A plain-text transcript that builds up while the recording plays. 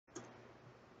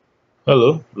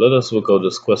Hello, let us work out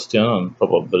this question on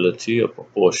probability or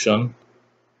proportion.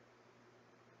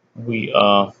 We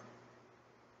are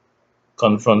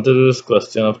confronted with this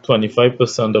question of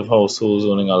 25% of households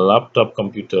owning a laptop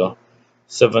computer,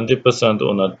 70%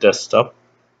 own a desktop,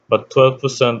 but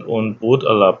 12% own both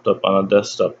a laptop and a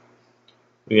desktop.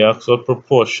 We ask what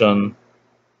proportion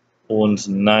owns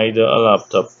neither a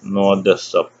laptop nor a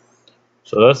desktop.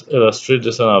 So let's illustrate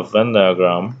this on a Venn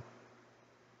diagram.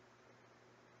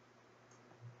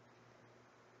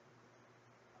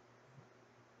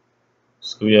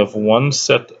 So we have one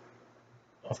set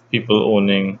of people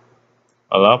owning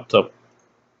a laptop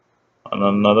and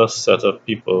another set of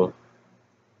people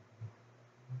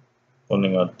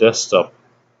owning a desktop.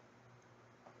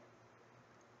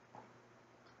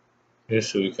 Okay,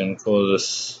 so we can call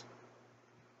this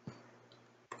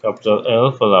capital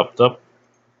L for laptop,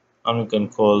 and we can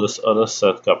call this other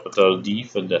set capital D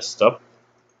for desktop.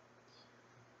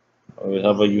 We'll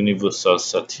have a universal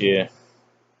set here.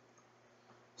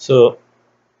 So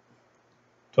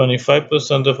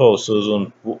 25% of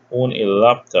households own a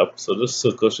laptop, so this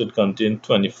circle should contain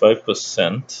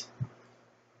 25%.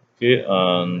 Okay,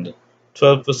 and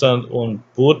 12% own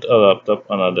both a laptop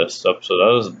and a desktop, so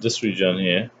that is this region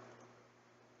here.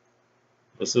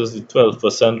 This is the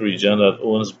 12% region that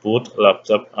owns both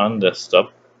laptop and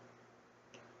desktop.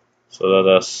 So let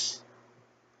us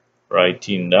write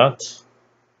in that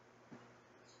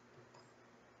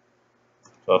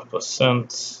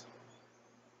 12%,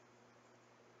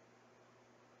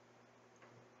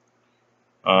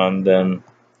 and then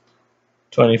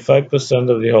 25%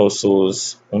 of the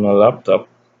households own a laptop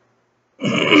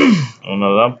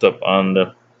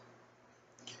and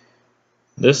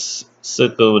this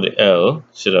circle with the L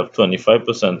should have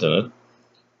 25% in it.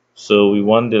 So we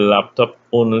want the laptop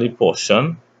only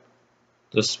portion.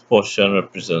 This portion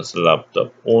represents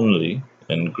laptop only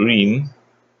in green.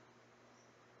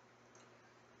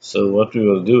 So what we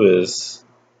will do is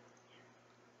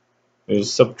we'll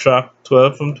subtract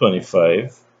 12 from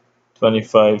 25.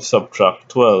 25 subtract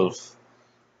 12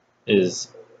 is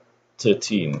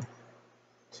 13.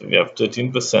 So we have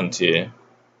 13% here.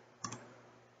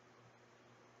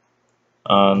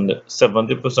 And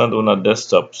 70% on a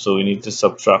desktop, so we need to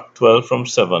subtract 12 from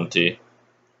 70.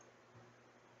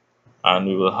 And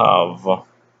we will have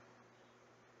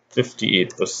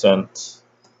 58%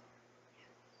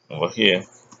 over here.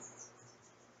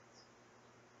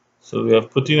 So we have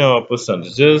put in our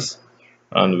percentages,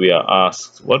 and we are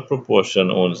asked what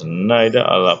proportion owns neither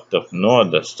a laptop nor a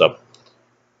desktop.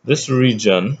 This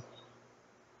region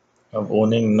of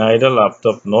owning neither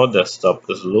laptop nor desktop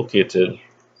is located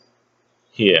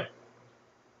here.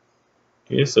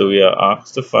 Okay, so we are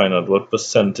asked to find out what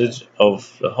percentage of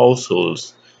the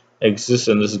households exists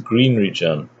in this green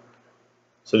region.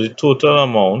 So the total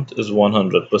amount is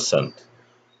 100%.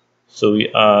 So we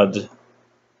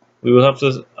will have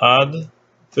to add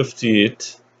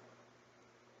 58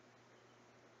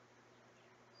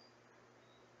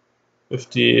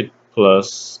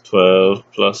 plus 12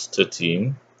 plus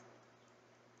 13,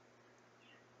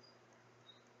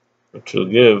 which will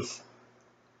give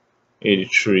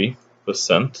 83%.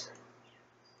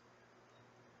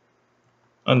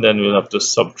 And then we'll have to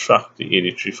subtract the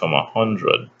 83 from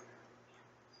 100.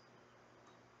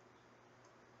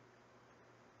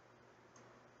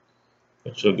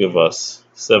 Which will give us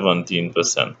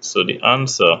 17%. So the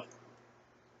answer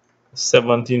is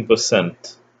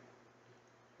 17%,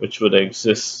 which would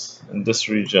exist in this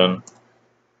region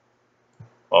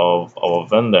of our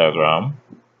Venn diagram.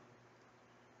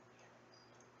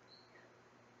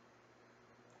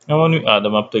 And when we add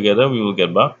them up together, we will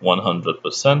get back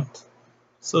 100%.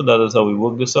 So that is how we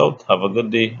work this out. Have a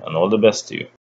good day and all the best to you.